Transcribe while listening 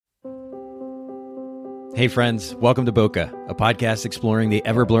Hey friends, welcome to Bokeh, a podcast exploring the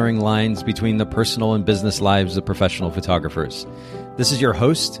ever-blurring lines between the personal and business lives of professional photographers. This is your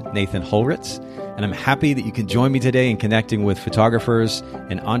host, Nathan Holritz, and I'm happy that you can join me today in connecting with photographers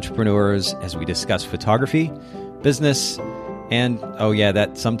and entrepreneurs as we discuss photography, business, and, oh yeah,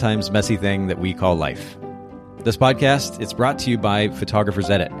 that sometimes messy thing that we call life. This podcast, it's brought to you by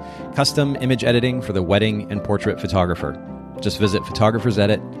Photographers Edit, custom image editing for the wedding and portrait photographer. Just visit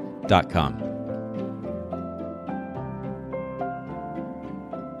photographersedit.com.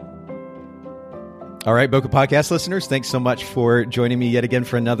 All right, Bokeh Podcast listeners, thanks so much for joining me yet again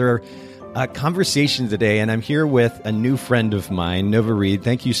for another conversation today. And I'm here with a new friend of mine, Nova Reed.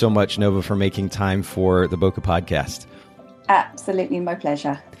 Thank you so much, Nova, for making time for the Bokeh Podcast. Absolutely, my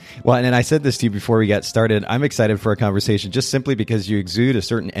pleasure. Well, and I said this to you before we got started. I'm excited for a conversation just simply because you exude a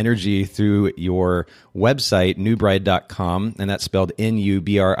certain energy through your website, nubride.com, and that's spelled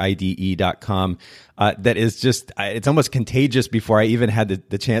Nubride.com. That is just, it's almost contagious before I even had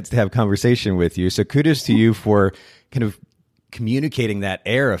the chance to have a conversation with you. So kudos to you for kind of communicating that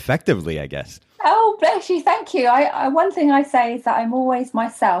air effectively, I guess. Oh, bless you. Thank you. One thing I say is that I'm always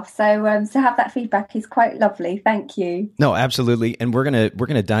myself. So to have that feedback is quite lovely. Thank you. No, absolutely. And we're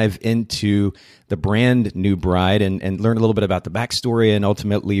gonna dive into the brand New Bride and learn a little bit about the backstory and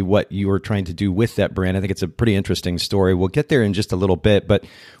ultimately what you are trying to do with that brand. I think it's a pretty interesting story. We'll get there in just a little bit, but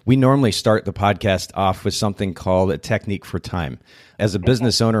we normally start the podcast off with something called a technique for time. As a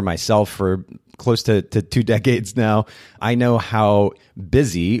business owner myself for close to 2 decades now, I know how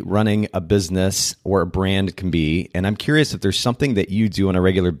busy running a business or a brand can be. And I'm curious if there's something that you do on a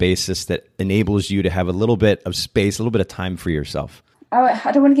regular basis that enables you to have a little bit of space, a little bit of time for yourself. Oh,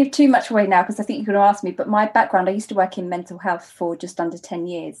 I don't want to give too much away now because I think you're going to ask me, but my background, I used to work in mental health for just under 10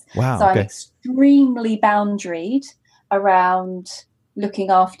 years. Wow. So I'm extremely boundaried around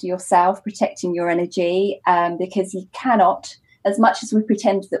looking after yourself, protecting your energy, because you cannot, as much as we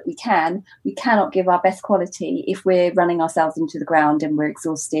pretend that we cannot give our best quality if we're running ourselves into the ground and we're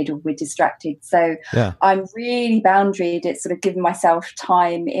exhausted or we're distracted. So yeah. I'm really boundaried at sort of giving myself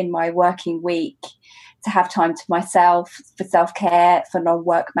time in my working week to have time to myself, for self-care, for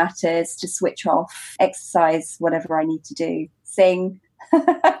non-work matters, to switch off, exercise, whatever I need to do, sing.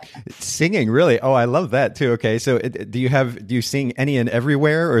 Singing, really? Oh, I love that too. Okay. So do you sing any and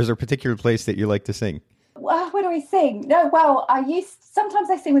everywhere, or is there a particular place that you like to sing? Where do I sing? No, well,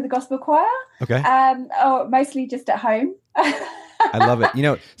 sometimes I sing with the gospel choir. Okay. Or mostly just at home. I love it. You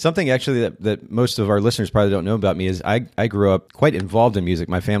know, something actually that most of our listeners probably don't know about me is I grew up quite involved in music.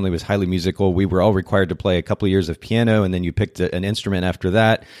 My family was highly musical. We were all required to play a couple of years of piano, and then you picked an instrument after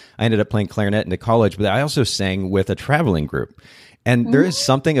that. I ended up playing clarinet into college, but I also sang with a traveling group. And there is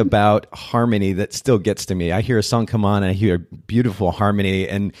something about harmony that still gets to me. I hear a song come on and I hear beautiful harmony,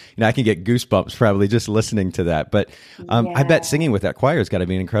 and I can get goosebumps probably just listening to that. But I bet singing with that choir has got to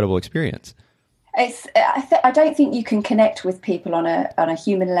be an incredible experience. I don't think you can connect with people on a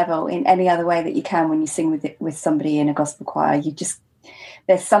human level in any other way that you can when you sing with somebody in a gospel choir.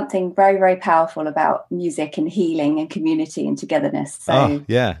 There's something very, very powerful about music and healing and community and togetherness. So. Oh,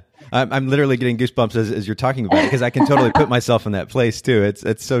 yeah. I'm literally getting goosebumps as you're talking about it because I can totally put myself in that place too.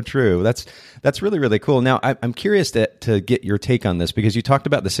 It's so true. That's really, really cool. Now, I'm curious to get your take on this because you talked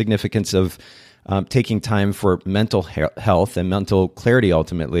about the significance of taking time for mental health and mental clarity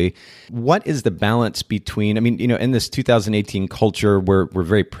ultimately. What is the balance between, in this 2018 culture, we're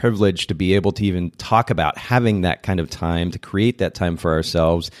very privileged to be able to even talk about having that kind of time, to create that time for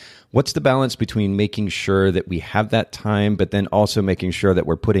ourselves. What's the balance between making sure that we have that time, but then also making sure that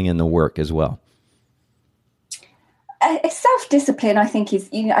we're putting in the work as well? Self-discipline, I think,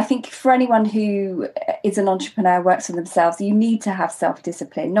 I think for anyone who is an entrepreneur, works for themselves, you need to have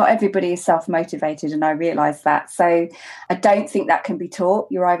self-discipline. Not everybody is self-motivated, and I realise that. So I don't think that can be taught.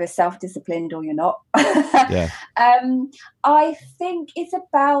 You're either self-disciplined or you're not. Yeah. I think it's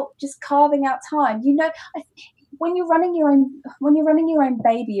about just carving out time. When you're running your own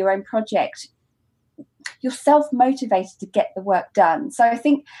baby, your own project, you're self-motivated to get the work done. So I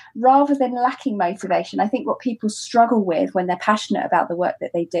think rather than lacking motivation, I think what people struggle with when they're passionate about the work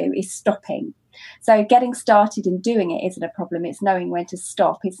that they do is stopping. So getting started and doing it isn't a problem. It's knowing when to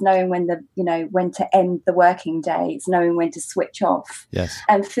stop. It's knowing when to end the working day. It's knowing when to switch off. Yes.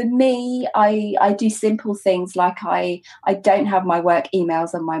 And for me, I do simple things like I don't have my work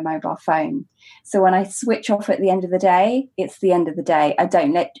emails on my mobile phone. So when I switch off at the end of the day, it's the end of the day. I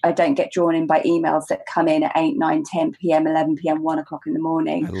don't get drawn in by emails that come in at 8, 9, 10 p.m., 11 p.m., 1 o'clock in the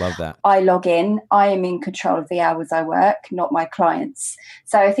morning. I love that. I log in. I am in control of the hours I work, not my clients.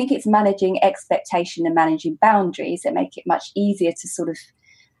 So I think it's managing expectation and managing boundaries that make it much easier to sort of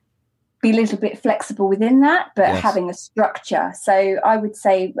be a little bit flexible within that, but Yes. having a structure. So I would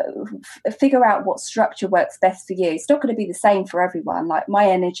say figure out what structure works best for you. It's not going to be the same for everyone. Like my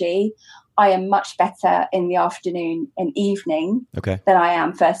energy, I am much better in the afternoon and evening Okay. than I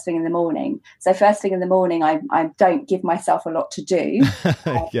am first thing in the morning. So first thing in the morning, I don't give myself a lot to do.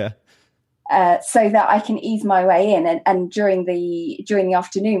 Yeah. So that I can ease my way in, and during the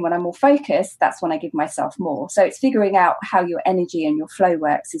afternoon when I'm more focused, that's when I give myself more. So it's figuring out how your energy and your flow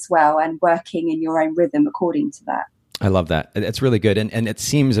works as well, and working in your own rhythm according to that. I love that. It's really good. And it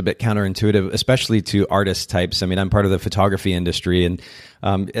seems a bit counterintuitive, especially to artist types. I mean, I'm part of the photography industry, and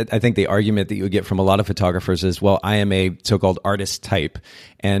I think the argument that you would get from a lot of photographers is, well, I am a so-called artist type.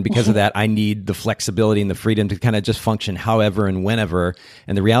 And because of that, I need the flexibility and the freedom to kind of just function however and whenever.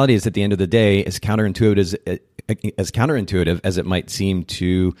 And the reality is, at the end of the day, as counterintuitive as it might seem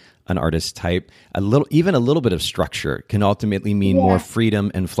to an artist type, even a little bit of structure can ultimately mean more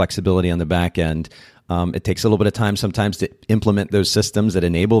freedom and flexibility on the back end. It takes a little bit of time sometimes to implement those systems that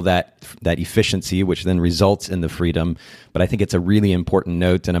enable that efficiency, which then results in the freedom. But I think it's a really important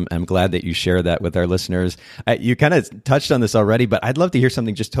note, and I'm glad that you share that with our listeners. You kind of touched on this already, but I'd love to hear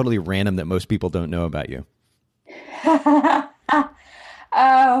something just totally random that most people don't know about you.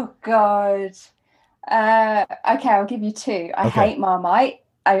 Oh, God. Okay, I'll give you two. I hate Marmite.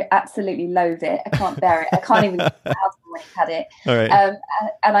 I absolutely loathe it. I can't bear it. I can't even get out when I've had it. All right.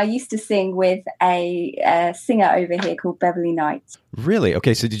 And I used to sing with a singer over here called Beverly Knight. Really?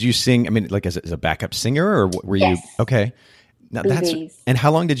 Okay. So did you sing, I mean, like as a backup singer, or were you? Okay. Now and how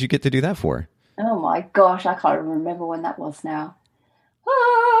long did you get to do that for? Oh my gosh, I can't remember when that was now.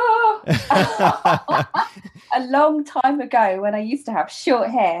 A long time ago when I used to have short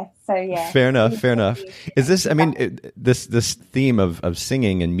hair. So yeah. Fair enough. Is this, I mean, this theme of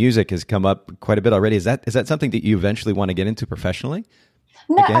singing and music has come up quite a bit already. Is that something that you eventually want to get into professionally?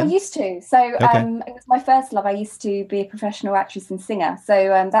 No, again? I used to. So it was my first love. I used to be a professional actress and singer.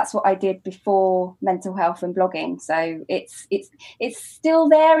 So that's what I did before mental health and blogging. So it's still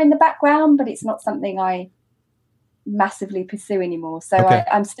there in the background, but it's not something I massively pursue anymore. So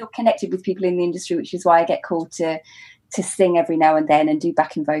I'm still connected with people in the industry, which is why I get called to sing every now and then and do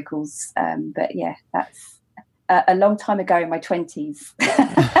backing vocals. But yeah, that's a long time ago in my 20s.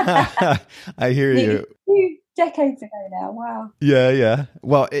 I hear you. 2 decades ago now. Wow. Yeah.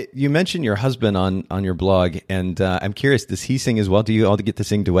 Well, you mentioned your husband on your blog, and I'm curious, does he sing as well? Do you all get to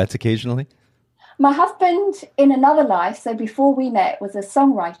sing duets occasionally? My husband in another life, so before we met, was a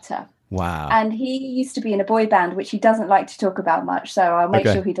songwriter. Wow. And he used to be in a boy band, which he doesn't like to talk about much. So I'll make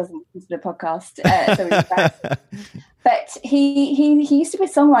sure he doesn't listen to the podcast. But he used to be a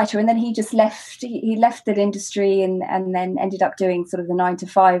songwriter, and then he just left. He left that industry and then ended up doing sort of the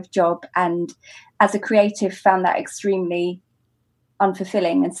 9-to-5 job. And as a creative, found that extremely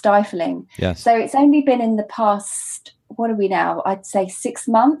unfulfilling and stifling. Yes. So it's only been in the past, what are we now? I'd say 6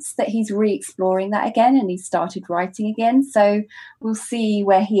 months that he's re-exploring that again, and he's started writing again. So we'll see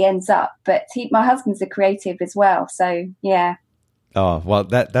where he ends up. But my husband's a creative as well. So yeah. Oh, well,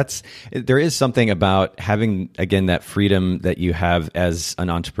 there is something about having, again, that freedom that you have as an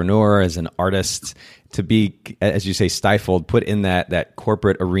entrepreneur, as an artist, to be, as you say, stifled, put in that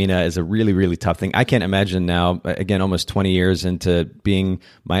corporate arena is a really, really tough thing. I can't imagine now, again, almost 20 years into being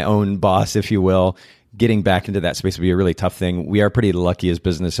my own boss, if you will, getting back into that space would be a really tough thing. We are pretty lucky as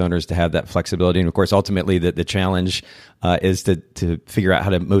business owners to have that flexibility. And of course, ultimately, the challenge is to figure out how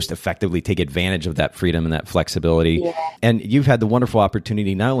to most effectively take advantage of that freedom and that flexibility. Yeah. And you've had the wonderful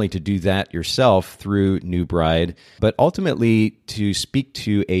opportunity not only to do that yourself through New Bride, but ultimately to speak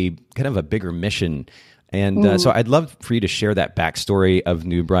to a kind of a bigger mission. And so I'd love for you to share that backstory of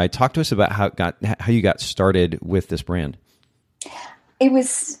New Bride. Talk to us about how you got started with this brand. It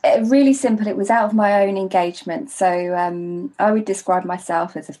was really simple. It was out of my own engagement. So I would describe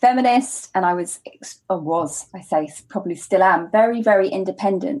myself as a feminist, and I probably still am, very, very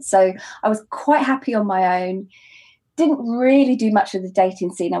independent. So I was quite happy on my own. Didn't really do much of the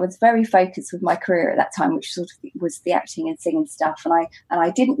dating scene. I was very focused with my career at that time, which sort of was the acting and singing stuff. And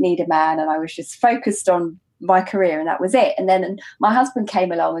I didn't need a man, and I was just focused on my career, and that was it. And then my husband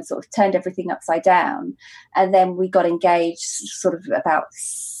came along and sort of turned everything upside down, and then we got engaged sort of about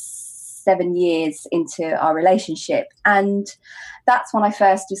 7 years into our relationship, and that's when I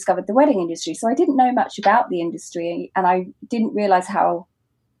first discovered the wedding industry. So I didn't know much about the industry, and I didn't realize how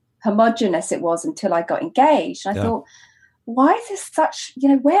homogenous it was until I got engaged. And I thought, why is this such,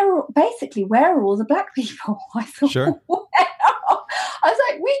 where are all the black people? I thought, sure. I was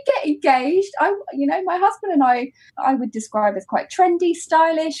like, we get engaged. My husband and I would describe as quite trendy,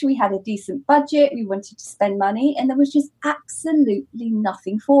 stylish. We had a decent budget. We wanted to spend money, and there was just absolutely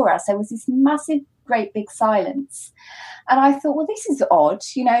nothing for us. There was this massive, great big silence. And I thought, well, this is odd.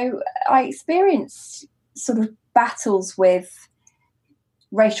 I experienced sort of battles with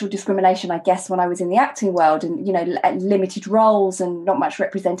racial discrimination, I guess, when I was in the acting world, and limited roles and not much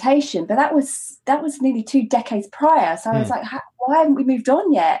representation. But that was nearly 2 decades prior. So I was like, why haven't we moved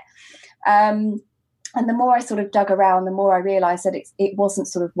on yet? And the more I sort of dug around, the more I realised that it wasn't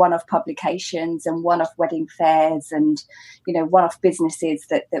sort of one-off publications and one-off wedding fairs and one-off businesses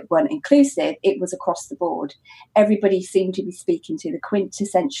that weren't inclusive. It was across the board. Everybody seemed to be speaking to the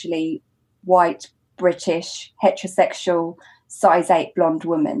quintessentially white, British, heterosexual, size 8 blonde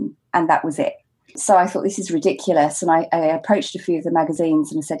woman, and that was it. So I thought, this is ridiculous. And I approached a few of the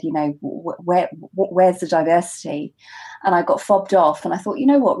magazines and said, where's the diversity? And I got fobbed off. And I thought,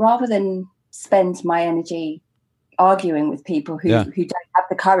 rather than spend my energy arguing with people who don't have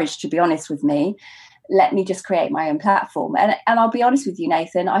the courage to be honest with me, let me just create my own platform. And I'll be honest with you,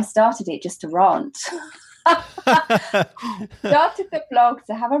 Nathan, I started it just to rant. Started the blog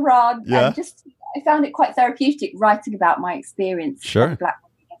to have a rant, and I found it quite therapeutic writing about my experience of black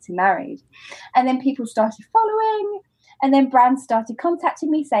women getting married. And then people started following, and then brands started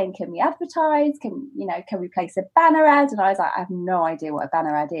contacting me saying, can we advertise? Can we place a banner ad? And I was like, I have no idea what a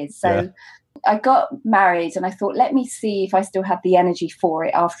banner ad is. So I got married, and I thought, let me see if I still have the energy for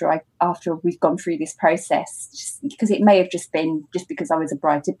it after we've gone through this process, just because it may have just been just because I was a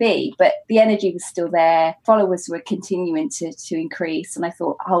bride to be, but the energy was still there. Followers were continuing to increase, and I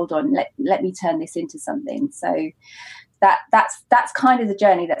thought, hold on, let me turn this into something. So that's kind of the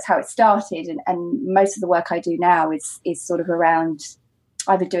journey. That's how it started, and most of the work I do now is sort of around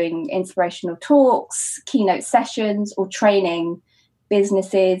either doing inspirational talks, keynote sessions, or training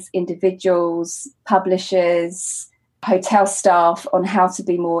businesses, individuals, publishers, hotel staff on how to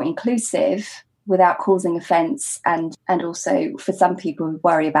be more inclusive without causing offence, and also for some people who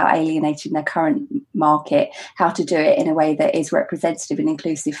worry about alienating their current market, how to do it in a way that is representative and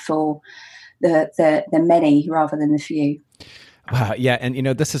inclusive for the many rather than the few. Wow. Yeah. And,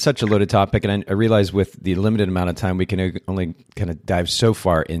 this is such a loaded topic. And I realize with the limited amount of time, we can only kind of dive so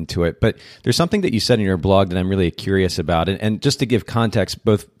far into it. But there's something that you said in your blog that I'm really curious about. And just to give context,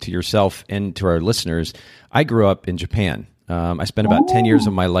 both to yourself and to our listeners, I grew up in Japan. I spent about 10 years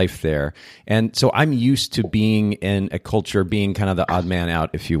of my life there. And so I'm used to being in a culture, being kind of the odd man out,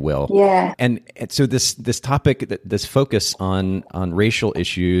 if you will. Yeah. And so this topic, this focus on racial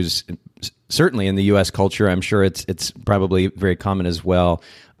issues, certainly in the U.S. culture, I'm sure it's probably very common as well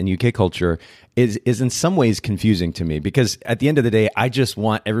in UK culture, is in some ways confusing to me, because at the end of the day, I just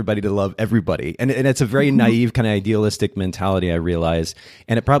want everybody to love everybody. And it's a very naive kind of idealistic mentality, I realize.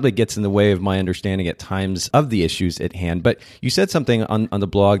 And it probably gets in the way of my understanding at times of the issues at hand. But you said something on the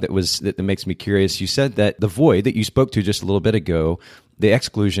blog that makes me curious. You said that the void that you spoke to just a little bit ago, the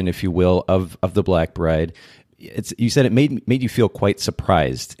exclusion, if you will, of the black bride, you said it made you feel quite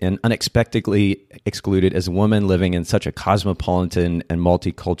surprised and unexpectedly excluded as a woman living in such a cosmopolitan and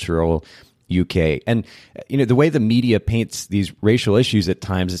multicultural UK. And, the way the media paints these racial issues at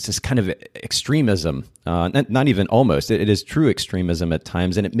times, it's this kind of extremism, not even almost, it is true extremism at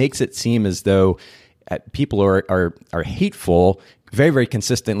times. And it makes it seem as though people are hateful very, very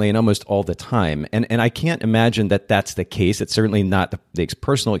consistently and almost all the time. And I can't imagine that that's the case. It's certainly not the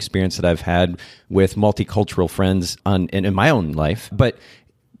personal experience that I've had with multicultural friends in my own life. But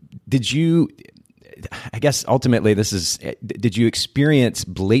I guess ultimately did you experience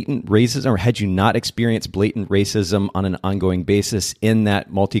blatant racism, or had you not experienced blatant racism on an ongoing basis in that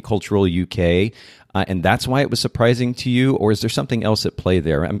multicultural UK? And that's why it was surprising to you? Or is there something else at play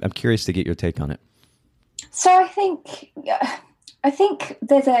there? I'm curious to get your take on it. So I think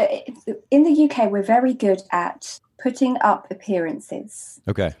in the UK, we're very good at putting up appearances.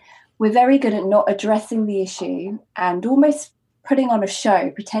 Okay. We're very good at not addressing the issue and almost putting on a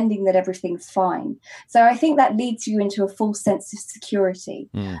show, pretending that everything's fine. So I think that leads you into a false sense of security.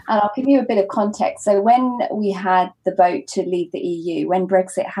 And I'll give you a bit of context. So when we had the vote to leave the EU, when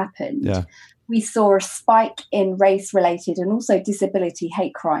Brexit happened, we saw a spike in race-related and also disability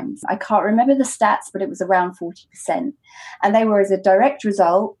hate crimes. I can't remember the stats, but it was around 40%. And they were as a direct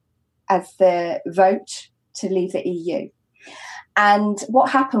result as the vote to leave the EU. And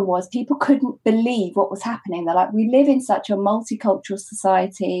what happened was people couldn't believe what was happening. They're like, we live in such a multicultural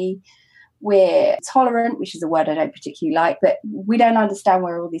society. We're tolerant, which is a word I don't particularly like, but we don't understand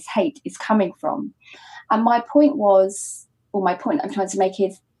where all this hate is coming from. And my point was, or my point I'm trying to make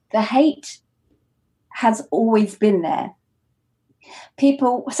is the hate has always been there.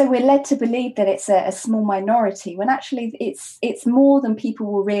 So we're led to believe that it's a small minority, when actually it's more than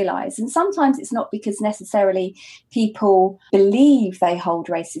people will realize. And sometimes it's not because necessarily people believe they hold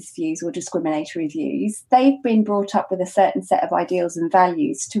racist views or discriminatory views. They've been brought up with a certain set of ideals and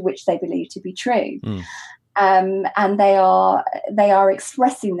values to which they believe to be true. And they are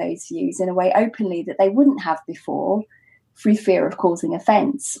expressing those views in a way openly that they wouldn't have before, through fear of causing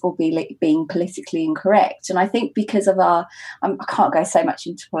offence or being politically incorrect. And I think because of I can't go so much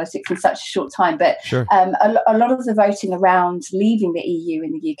into politics in such a short time, but sure. A lot of the voting around leaving the EU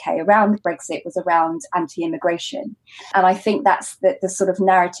in the UK around Brexit was around anti-immigration. And I think that's the sort of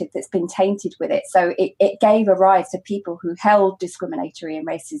narrative that's been tainted with it. So it gave a rise to people who held discriminatory and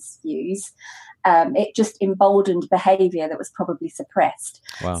racist views. It just emboldened behaviour that was probably suppressed.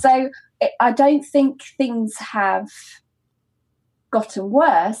 Wow. So I don't think things have gotten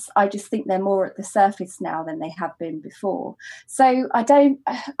worse. I just think they're more at the surface now than they have been before. So go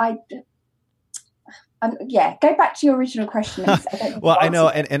back to your original question. Well, I know,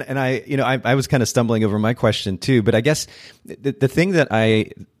 and I was kind of stumbling over my question too, but I guess the thing that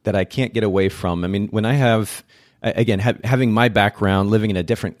I can't get away from, I mean, when I have, again, having my background, living in a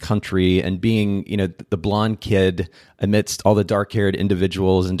different country and being, the blonde kid amidst all the dark-haired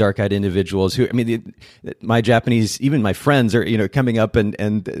individuals and dark-eyed individuals who, I mean, my Japanese, even my friends are, coming up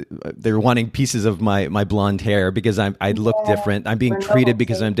and they're wanting pieces of my blonde hair because I look different. I'm being treated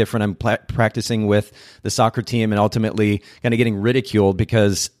because I'm different. I'm practicing with the soccer team and ultimately kind of getting ridiculed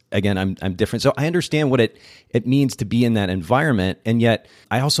because, again, I'm different. So I understand what it means to be in that environment. And yet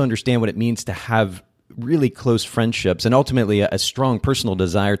I also understand what it means to have really close friendships and ultimately a strong personal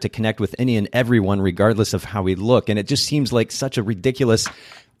desire to connect with any and everyone, regardless of how we look. And it just seems like such a ridiculous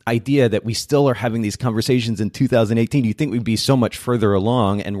idea that we still are having these conversations in 2018. You think we'd be so much further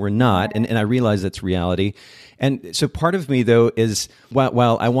along, and we're not. And I realize that's reality. And so part of me, though, is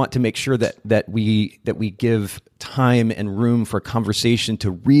while I want to make sure that we give time and room for conversation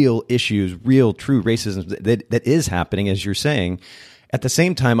to real issues, real true racism that is happening, as you're saying, at the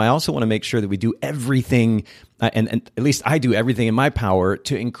same time, I also want to make sure that we do everything, and at least I do everything in my power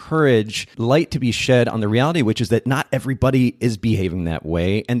to encourage light to be shed on the reality, which is that not everybody is behaving that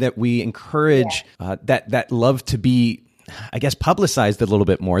way, and that we encourage that love to be, I guess, publicized a little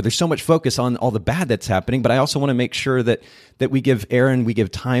bit more. There's so much focus on all the bad that's happening, but I also want to make sure that we give air and we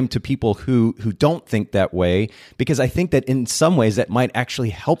give time to people who don't think that way, because I think that in some ways that might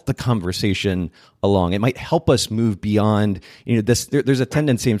actually help the conversation along. It might help us move beyond, this. There's a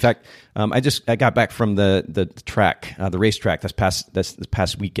tendency. In fact, I got back from the track, the racetrack this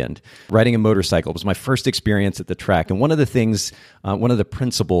past weekend. Riding a motorcycle was my first experience at the track, and one of the things, one of the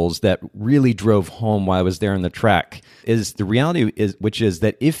principles that really drove home while I was there on the track is the reality which is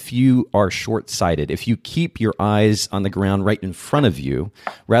that if you are short-sighted, if you keep your eyes on the ground right in front of you,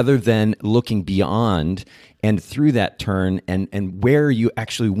 rather than looking beyond and through that turn and where you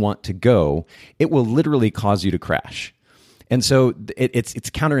actually want to go, it will literally cause you to crash. And so it's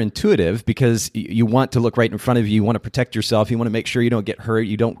counterintuitive because you want to look right in front of you. You want to protect yourself. You want to make sure you don't get hurt.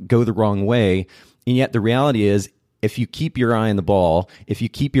 You don't go the wrong way. And yet the reality is, if you keep your eye on the ball, if you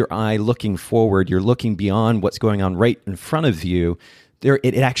keep your eye looking forward, you're looking beyond what's going on right in front of you,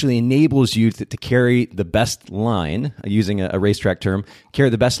 it actually enables you to carry the best line, using a racetrack term, carry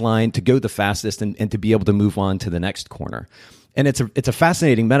the best line to go the fastest and to be able to move on to the next corner. And it's a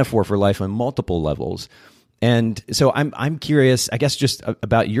fascinating metaphor for life on multiple levels. And so I'm curious, I guess, just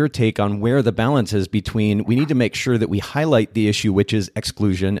about your take on where the balance is between, we need to make sure that we highlight the issue, which is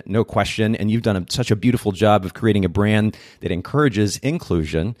exclusion, no question. And you've done such a beautiful job of creating a brand that encourages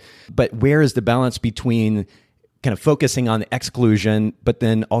inclusion. But where is the balance between kind of focusing on the exclusion, but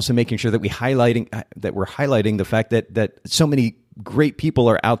then also making sure that we're highlighting the fact that so many great people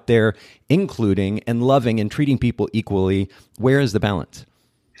are out there including and loving and treating people equally? Where is the balance?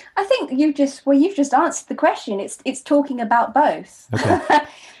 I think you've just answered the question. It's talking about both. Okay.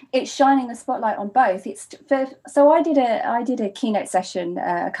 It's shining the spotlight on both. So I did a keynote session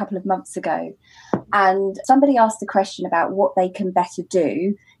a couple of months ago, and somebody asked a question about what they can better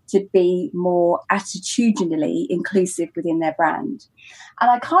do to be more attitudinally inclusive within their brand. And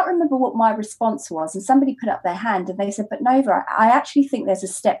I can't remember what my response was. And somebody put up their hand and they said, but Nova, I actually think there's a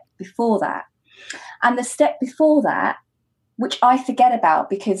step before that. And the step before that, which I forget about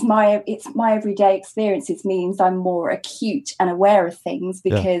because my everyday experiences means I'm more acute and aware of things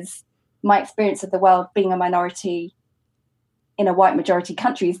because my experience of the world being a minority in a white majority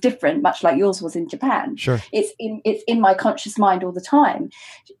country is different, much like yours was in Japan. Sure. It's in my conscious mind all the time.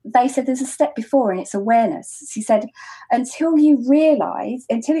 They said there's a step before, and it's awareness. She said, until you realize,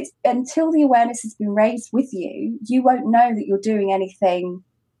 until the awareness has been raised with you, you won't know that you're doing anything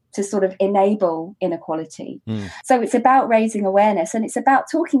to sort of enable inequality. So it's about raising awareness, and it's about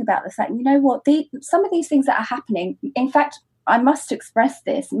talking about the fact, you know what, some of these things that are happening, in fact, I must express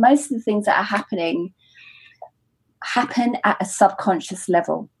this, most of the things that are happening happen at a subconscious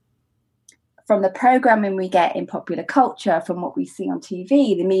level. From the programming we get in popular culture, from what we see on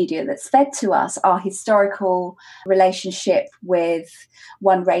TV, the media that's fed to us, our historical relationship with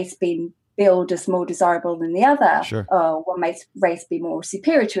one race being billed as more desirable than the other, sure, or one race be more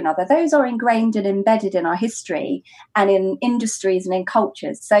superior to another, those are ingrained and embedded in our history and in industries and in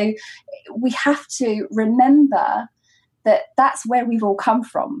cultures. So we have to remember that that's where we've all come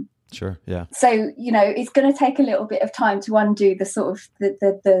from. Sure. Yeah. So, you know, it's going to take a little bit of time to undo the sort of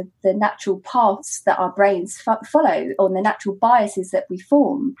the natural paths that our brains follow, or the natural biases that we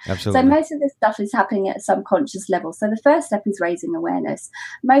form. Absolutely. So most of this stuff is happening at a subconscious level. So the first step is raising awareness.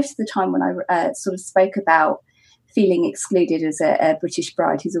 Most of the time when I sort of spoke about feeling excluded as a British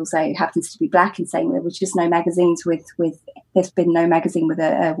bride who's also happens to be black, and saying there was just no magazines with there's been no magazine with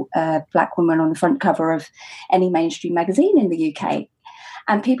a black woman on the front cover of any mainstream magazine in the UK.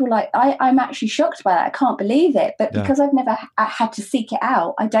 And people like, I'm actually shocked by that. I can't believe it. But because I've never had to seek it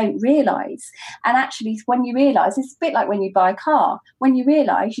out, I don't realise. And actually, when you realise, it's a bit like when you buy a car. When you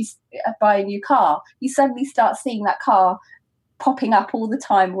realise you buy a new car, you suddenly start seeing that car popping up all the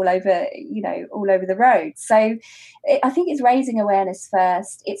time, all over the road. So I think it's raising awareness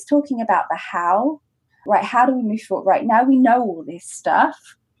first. It's talking about the how, right? How do we move forward? Right now we know all this stuff.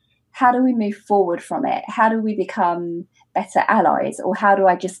 How do we move forward from it? How do we become better allies? Or how do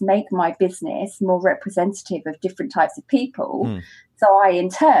I just make my business more representative of different types of people? So I, in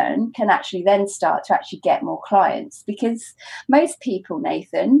turn, can actually then start to actually get more clients. Because most people,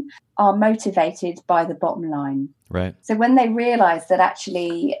 Nathan, are motivated by the bottom line. Right. So when they realize that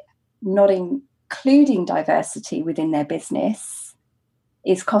actually not including diversity within their business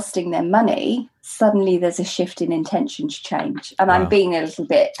is costing them money, suddenly there's a shift in intention to change. And I'm being a little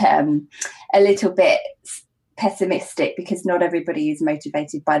bit pessimistic, because not everybody is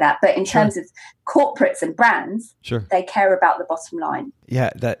motivated by that. But in terms of corporates and brands, they care about the bottom line.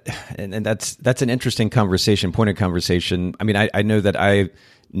 Yeah, that's an interesting point of conversation. I mean, I know that I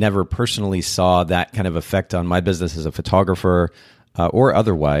never personally saw that kind of effect on my business as a photographer or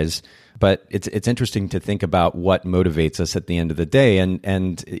otherwise. But it's interesting to think about what motivates us at the end of the day.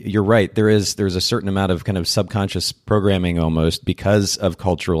 And you're right, there's a certain amount of kind of subconscious programming almost because of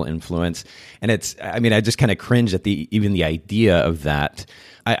cultural influence. And I just kind of cringe at even the idea of that.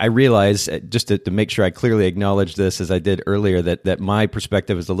 I realize, just to make sure I clearly acknowledge this as I did earlier, that my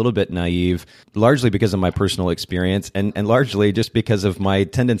perspective is a little bit naive, largely because of my personal experience and largely just because of my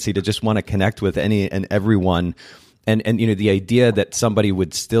tendency to just want to connect with any and everyone. And you know, the idea that somebody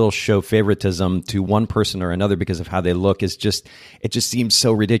would still show favoritism to one person or another because of how they look it just seems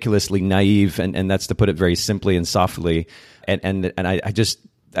so ridiculously naive, and that's to put it very simply and softly. And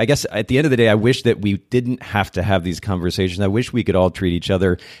I guess at the end of the day, I wish that we didn't have to have these conversations. I wish we could all treat each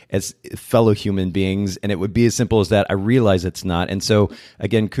other as fellow human beings, and it would be as simple as that. I realize it's not. And so,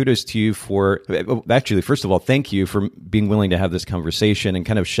 again, kudos to you first of all, thank you for being willing to have this conversation and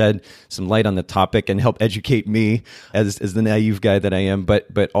kind of shed some light on the topic and help educate me as the naive guy that I am.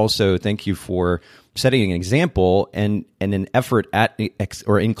 But also, thank you for setting an example and an effort at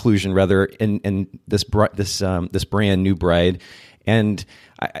inclusion, rather, in this brand New Bride. And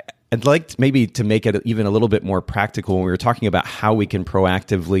I'd like maybe to make it even a little bit more practical. When we were talking about how we can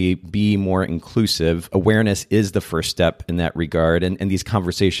proactively be more inclusive, awareness is the first step in that regard. And these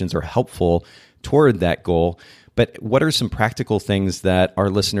conversations are helpful toward that goal. But what are some practical things that our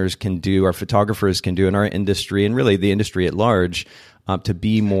listeners can do, our photographers can do in our industry, and really the industry at large, to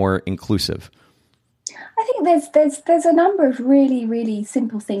be more inclusive? I think there's a number of really, really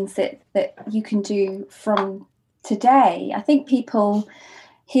simple things that you can do from today. I think people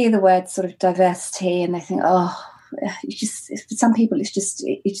hear the word sort of diversity and they think, for some people it just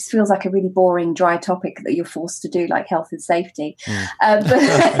feels like a really boring, dry topic that you're forced to do, like health and safety. But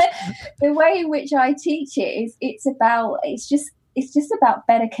the way in which I teach it is it's just about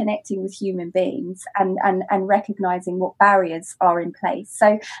better connecting with human beings and recognizing what barriers are in place.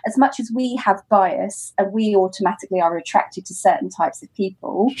 So as much as we have bias and we automatically are attracted to certain types of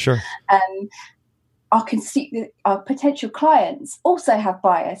people, our potential clients also have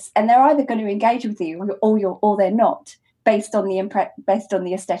bias, and they're either going to engage with you or they're not. based on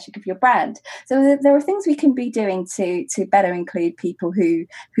the aesthetic of your brand. So there are things we can be doing to better include people who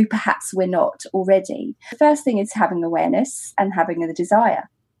perhaps we're not already. The first thing is having awareness and having the desire.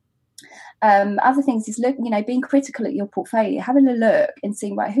 Other things is being critical at your portfolio, having a look and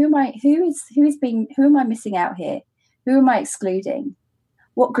seeing, right, who am I missing out here? Who am I excluding?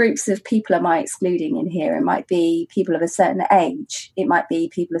 What groups of people am I excluding in here? It might be people of a certain age. It might be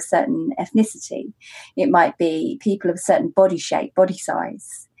people of certain ethnicity. It might be people of a certain body shape, body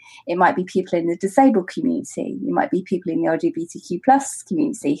size. It might be people in the disabled community. It might be people in the LGBTQ plus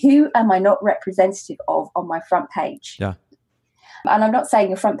community. Who am I not representative of on my front page? Yeah. And I'm not saying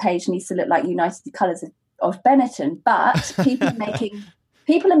your front page needs to look like United Colours of Benetton, but people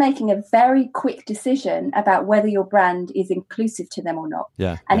are making a very quick decision about whether your brand is inclusive to them or not.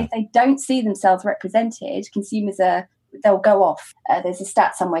 Yeah. And if they don't see themselves represented, they'll go off. There's a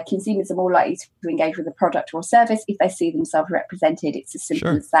stat somewhere: consumers are more likely to engage with a product or service if they see themselves represented. It's as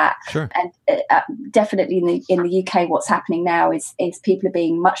simple as that. Sure. And definitely in the UK, what's happening now is people are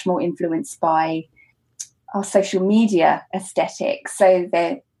being much more influenced by our social media aesthetic. So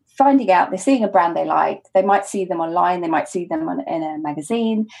they're finding out, they're seeing a brand they like, they might see them online, they might see them in a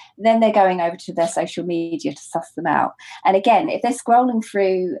magazine, then they're going over to their social media to suss them out. And again, if they're scrolling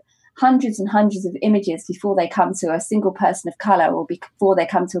through hundreds and hundreds of images before they come to a single person of colour, or before they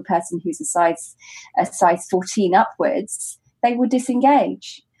come to a person who's a size 14 upwards, they will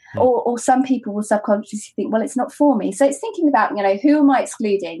disengage. Or some people will subconsciously think, well, it's not for me. So it's thinking about, who am I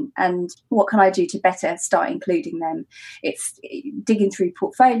excluding and what can I do to better start including them? It's digging through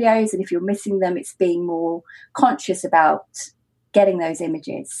portfolios, and if you're missing them, it's being more conscious about getting those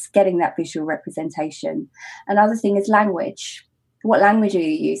images, getting that visual representation. Another thing is language. What language are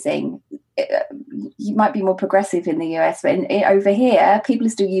you using? You might be more progressive in the US, but over here, people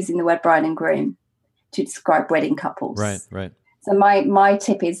are still using the word bride and groom to describe wedding couples. Right. So my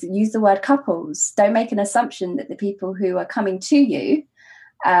tip is use the word couples. Don't make an assumption that the people who are coming to you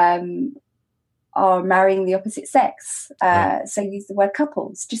are marrying the opposite sex. Right. So use the word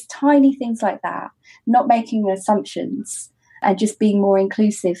couples. Just tiny things like that. Not making assumptions and just being more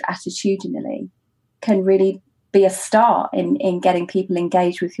inclusive attitudinally can really be a start in getting people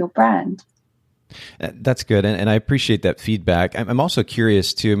engaged with your brand. That's good. And I appreciate that feedback. I'm also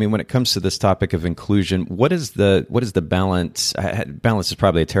curious too. I mean, when it comes to this topic of inclusion, what is the balance? Balance is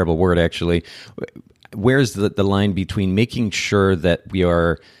probably a terrible word, actually. Where's the line between making sure that we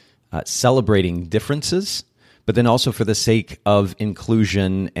are celebrating differences, but then also for the sake of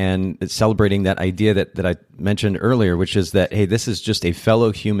inclusion and celebrating that idea that I mentioned earlier, which is that, hey, this is just a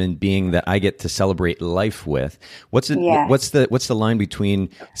fellow human being that I get to celebrate life with. What's the line between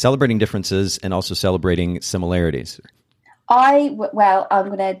celebrating differences and also celebrating similarities? I'm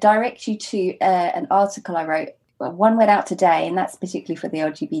going to direct you to an article I wrote. One went out today, and that's particularly for the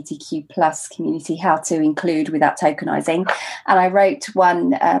LGBTQ plus community, how to include without tokenizing. And I wrote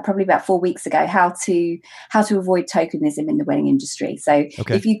one probably about 4 weeks ago, how to avoid tokenism in the wedding industry. So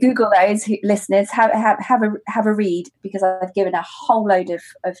If you Google those, listeners, have a read, because I've given a whole load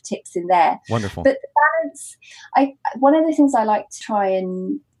of tips in there. Wonderful. But the balance, one of the things I like to try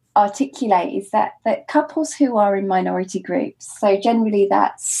and articulate is that couples who are in minority groups, so generally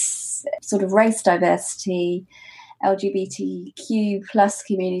that's sort of race diversity, LGBTQ plus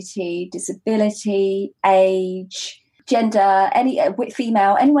community, disability, age, gender,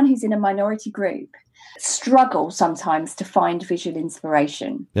 female, anyone who's in a minority group, struggle sometimes to find visual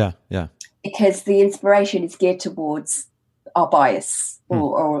inspiration. Yeah. Because the inspiration is geared towards our bias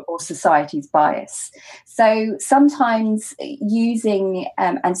or society's bias. So sometimes using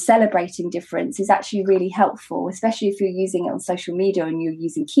and celebrating difference is actually really helpful, especially if you're using it on social media and you're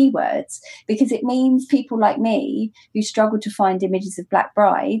using keywords, because it means people like me who struggle to find images of black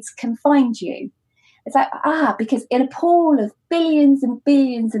brides can find you. It's like, because in a pool of billions and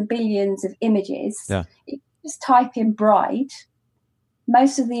billions and billions of images, you just type in bride,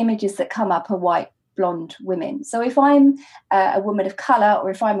 most of the images that come up are white, blonde women. So if I'm a woman of colour,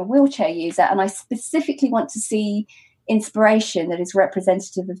 or if I'm a wheelchair user and I specifically want to see inspiration that is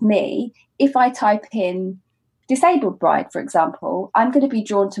representative of me, if I type in disabled bride, for example, I'm going to be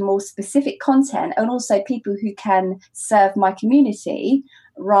drawn to more specific content, and also people who can serve my community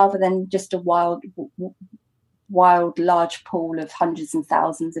rather than just a wild large pool of hundreds and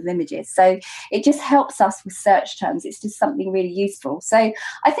thousands of images. So it just helps us with search terms. It's just something really useful. So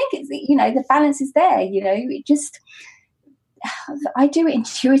I think it's, the balance is there. It just, I do it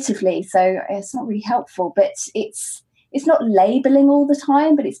intuitively, so it's not really helpful, but it's not labeling all the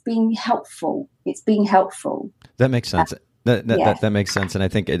time, but it's being helpful. That makes sense. That makes sense, and I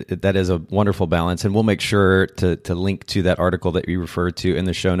think that is a wonderful balance. And we'll make sure to link to that article that you referred to in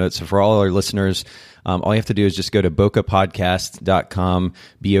the show notes. So for all our listeners, all you have to do is just go to bokehpodcast.com,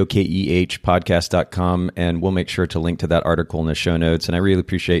 BOKEH podcast.com, and we'll make sure to link to that article in the show notes. And I really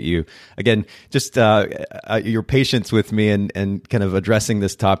appreciate you, again, just your patience with me and kind of addressing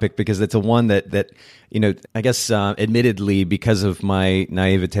this topic, because it's a one that I guess admittedly, because of my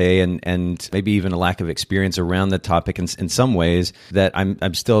naivete and maybe even a lack of experience around the topic in some ways, that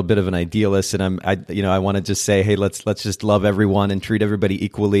I'm still a bit of an idealist, and I want to just say, hey, let's just love everyone and treat everybody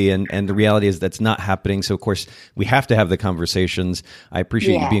equally. And the reality is that's not happening. So of course we have to have the conversations. I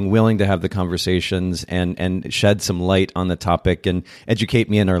appreciate you being willing to have the conversations and shed some light on the topic and educate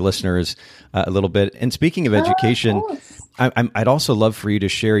me and our listeners a little bit. And speaking of education, I'd also love for you to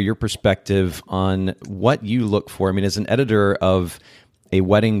share your perspective on what you look for. I mean, as an editor of a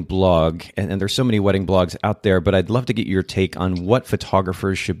wedding blog, and there's so many wedding blogs out there, but I'd love to get your take on what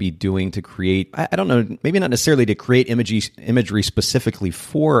photographers should be doing to create, I don't know, maybe not necessarily to create imagery specifically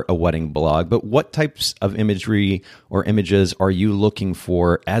for a wedding blog, but what types of imagery or images are you looking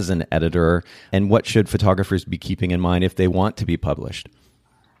for as an editor, and what should photographers be keeping in mind if they want to be published?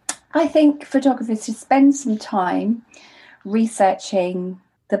 I think photographers should spend some time researching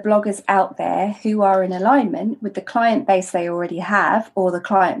the bloggers out there who are in alignment with the client base they already have or the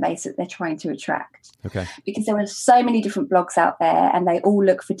client base that they're trying to attract. Okay. Because there are so many different blogs out there and they all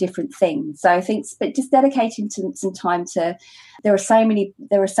look for different things. So I think but just dedicating some time to, there are so many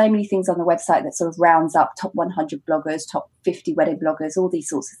things on the website that sort of rounds up top 100 bloggers, top 50 wedding bloggers, all these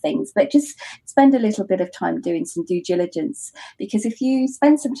sorts of things. But just spend a little bit of time doing some due diligence, because if you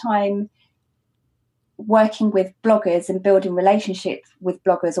spend some time working with bloggers and building relationships with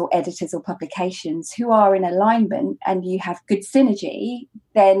bloggers or editors or publications who are in alignment and you have good synergy,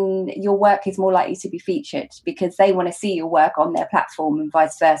 then your work is more likely to be featured because they want to see your work on their platform, and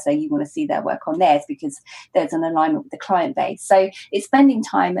vice versa. You want to see their work on theirs because there's an alignment with the client base. So it's spending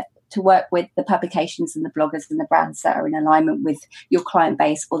time to work with the publications and the bloggers and the brands that are in alignment with your client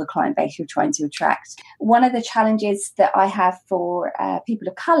base or the client base you're trying to attract. One of the challenges that I have for people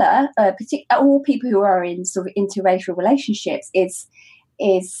of colour, all people who are in sort of interracial relationships,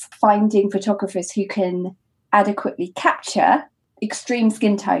 is finding photographers who can adequately capture extreme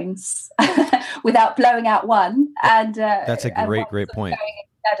skin tones without blowing out one. And that's a great point.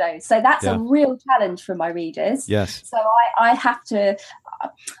 Shadows. So that's a real challenge for my readers. Yes. So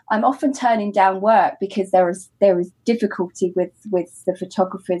I'm often turning down work because there is difficulty with the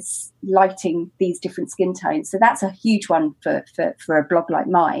photographers lighting these different skin tones. So that's a huge one for a blog like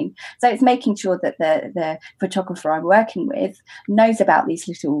mine. So it's making sure that the photographer I'm working with knows about these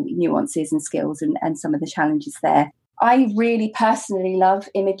little nuances and skills and some of the challenges there. I really personally love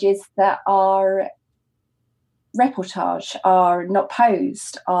images that are reportage, are not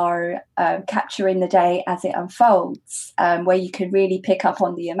posed, are capturing the day as it unfolds, where you can really pick up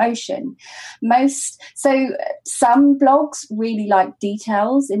on the emotion. Some blogs really like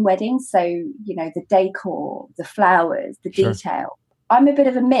details in weddings, so the decor, the flowers, the detail. I'm a bit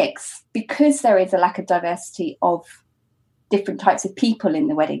of a mix because there is a lack of diversity of different types of people in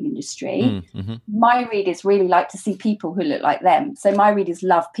the wedding industry. Mm-hmm. My readers really like to see people who look like them. So my readers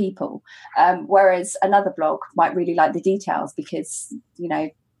love people, whereas another blog might really like the details because,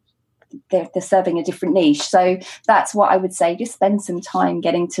 they're serving a different niche. So that's what I would say. Just spend some time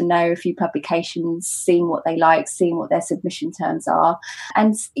getting to know a few publications, seeing what they like, seeing what their submission terms are,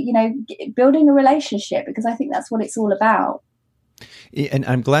 and, building a relationship, because I think that's what it's all about. And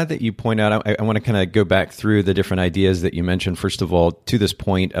I'm glad that you point out, I want to kind of go back through the different ideas that you mentioned. First of all, to this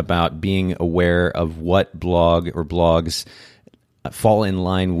point about being aware of what blog or blogs fall in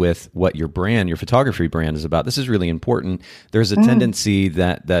line with what your brand, your photography brand is about. This is really important. There's a tendency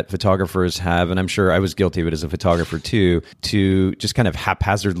that photographers have, and I'm sure I was guilty of it as a photographer too, to just kind of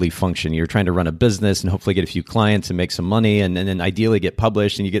haphazardly function. You're trying to run a business and hopefully get a few clients and make some money and then ideally get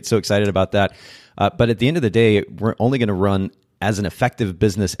published, and you get so excited about that. But at the end of the day, we're only going to run as an effective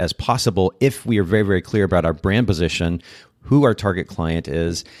business as possible if we are very, very clear about our brand position, who our target client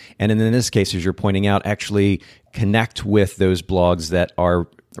is, and in this case, as you're pointing out, actually connect with those blogs that are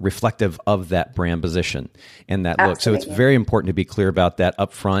reflective of that brand position and that look. So it's very important to be clear about that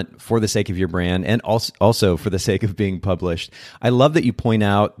up front for the sake of your brand and also for the sake of being published. I love that you point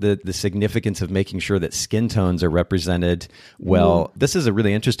out the significance of making sure that skin tones are represented well. This is a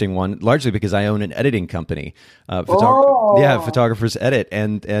really interesting one, largely because I own an editing company. Photographers Edit,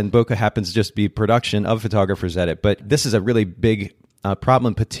 and Bokeh happens to just be production of Photographers Edit. But this is a really big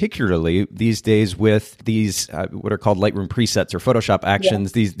problem, particularly these days with these what are called Lightroom presets or Photoshop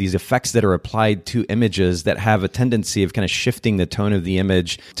actions, these effects that are applied to images that have a tendency of kind of shifting the tone of the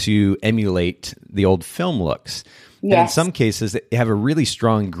image to emulate the old film looks. Yes. And in some cases, they have a really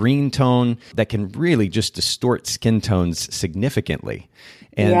strong green tone that can really just distort skin tones significantly.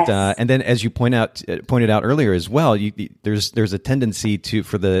 And and then, as you pointed out earlier as well, there's a tendency to,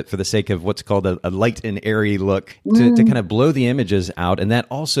 for the sake of what's called a light and airy look, to kind of blow the images out, and that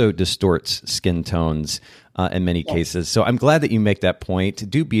also distorts skin tones in many cases. So I'm glad that you make that point.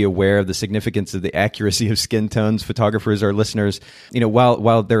 Do be aware of the significance of the accuracy of skin tones. Photographers, our listeners,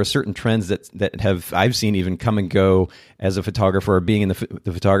 while there are certain trends that have I've seen even come and go as a photographer, or being in the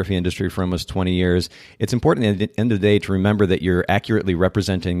photography industry for almost 20 years, it's important at the end of the day to remember that you're accurately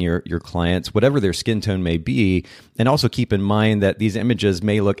representing your clients, whatever their skin tone may be, and also keep in mind that these images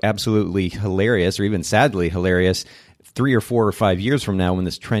may look absolutely hilarious or even sadly hilarious 3 or 4 or 5 years from now when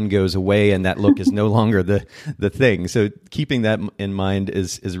this trend goes away and that look is no longer the thing. So keeping that in mind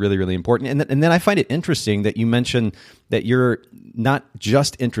is really, really important. And then I find it interesting that you mentioned that you're not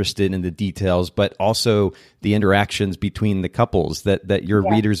just interested in the details, but also the interactions between the couples, that your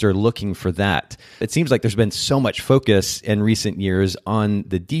readers are looking for that. It seems like there's been so much focus in recent years on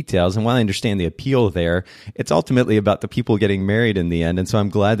the details. And while I understand the appeal there, it's ultimately about the people getting married in the end. And so I'm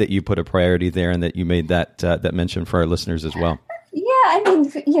glad that you put a priority there and that you made that mention for our listeners as well. Yeah, I mean,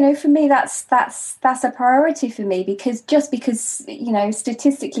 for me, that's a priority for me, because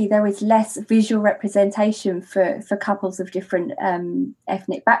statistically there is less visual representation for couples of different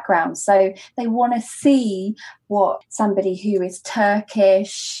ethnic backgrounds. So they want to see what somebody who is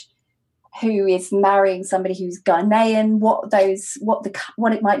Turkish, who is marrying somebody who's Ghanaian, what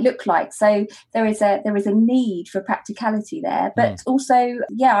it might look like. So there is a need for practicality there, but also,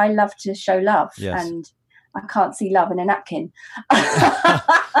 I love to show love. Yes. And I can't see love in a napkin.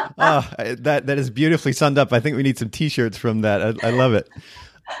 That is beautifully summed up. I think we need some T-shirts from that. I love it.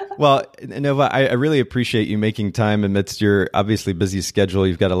 Well, Nova, I really appreciate you making time amidst your obviously busy schedule.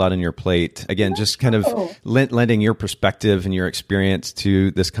 You've got a lot on your plate. Again, just kind of lending your perspective and your experience to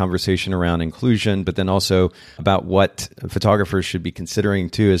this conversation around inclusion, but then also about what photographers should be considering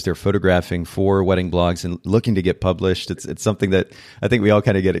too as they're photographing for wedding blogs and looking to get published. It's something that I think we all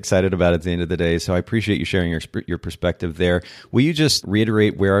kind of get excited about at the end of the day. So I appreciate you sharing your perspective there. Will you just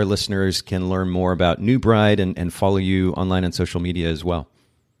reiterate where our listeners can learn more about New Bride and follow you online on social media as well?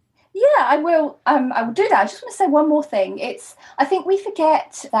 Yeah, I will. I will do that. I just want to say one more thing. I think we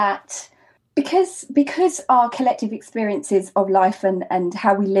forget that because our collective experiences of life and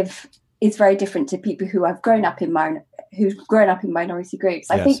how we live is very different to people who have grown up in minority groups.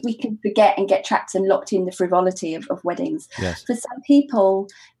 Yes. I think we can forget and get trapped and locked in the frivolity of weddings. Yes. For some people,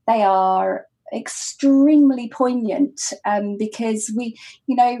 they are extremely poignant because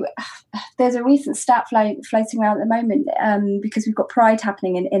there's a recent stat floating around at the moment because we've got Pride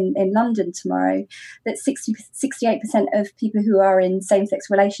happening in London tomorrow, that 68% of people who are in same-sex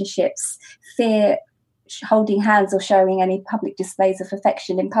relationships fear holding hands or showing any public displays of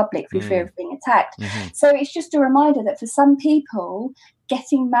affection in public through fear of being attacked. Mm-hmm. So it's just a reminder that for some people,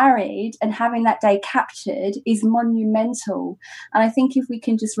 getting married and having that day captured is monumental. And I think if we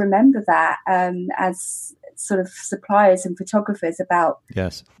can just remember that as sort of suppliers and photographers about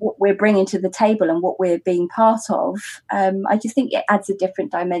what we're bringing to the table and what we're being part of, I just think it adds a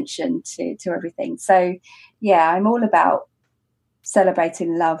different dimension to everything. So, I'm all about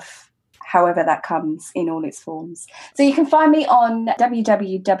celebrating love, however that comes in all its forms. So you can find me on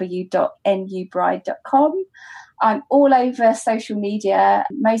www.nubride.com. I'm all over social media,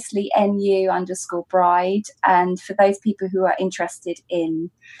 mostly NU_bride. And for those people who are interested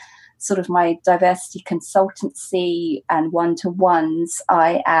in sort of my diversity consultancy and one-to-ones,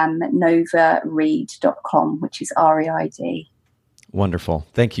 I am novareid.com, which is REID. Wonderful.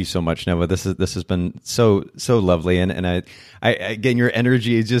 Thank you so much, Nova. This has been so lovely. And I again, your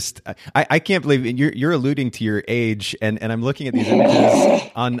energy is just, I can't believe you're alluding to your age, and I'm looking at these images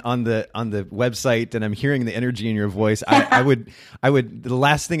on the website, and I'm hearing the energy in your voice. I would, the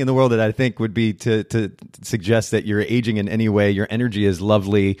last thing in the world that I think would be to suggest that you're aging in any way. Your energy is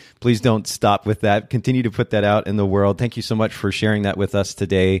lovely. Please don't stop with that. Continue to put that out in the world. Thank you so much for sharing that with us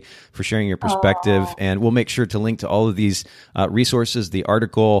today, for sharing your perspective. Aww. And we'll make sure to link to all of these resources, the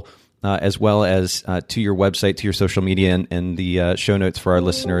article, as well as to your website, to your social media, and the show notes for our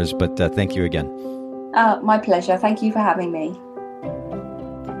listeners. But thank you again. My pleasure. Thank you for having me.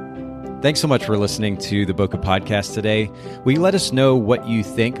 Thanks so much for listening to the Bokeh Podcast today. Will you let us know what you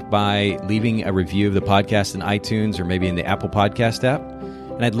think by leaving a review of the podcast in iTunes or maybe in the Apple Podcast app?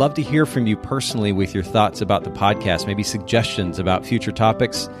 And I'd love to hear from you personally with your thoughts about the podcast, maybe suggestions about future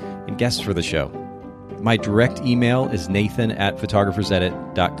topics and guests for the show. My direct email is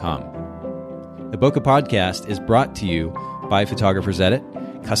nathan@photographersedit.com. The Bokeh Podcast is brought to you by Photographers Edit,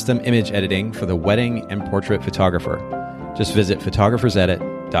 custom image editing for the wedding and portrait photographer. Just visit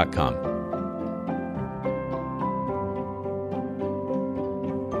photographersedit.com.